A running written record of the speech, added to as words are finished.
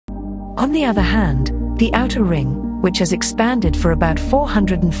On the other hand, the outer ring, which has expanded for about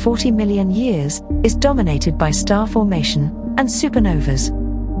 440 million years, is dominated by star formation and supernovas.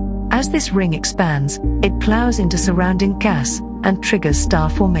 As this ring expands, it plows into surrounding gas and triggers star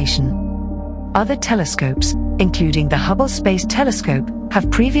formation. Other telescopes, including the Hubble Space Telescope,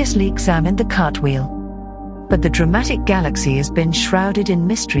 have previously examined the Cartwheel. But the dramatic galaxy has been shrouded in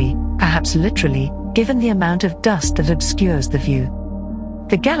mystery, perhaps literally, given the amount of dust that obscures the view.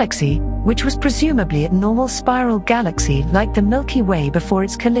 The galaxy, which was presumably a normal spiral galaxy like the Milky Way before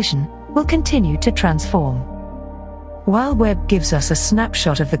its collision, will continue to transform. While Webb gives us a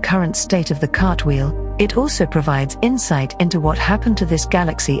snapshot of the current state of the Cartwheel, it also provides insight into what happened to this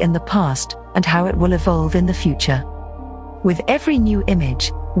galaxy in the past and how it will evolve in the future. With every new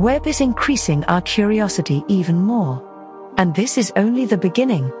image, Webb is increasing our curiosity even more. And this is only the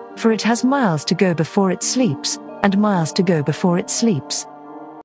beginning, for it has miles to go before it sleeps, and miles to go before it sleeps.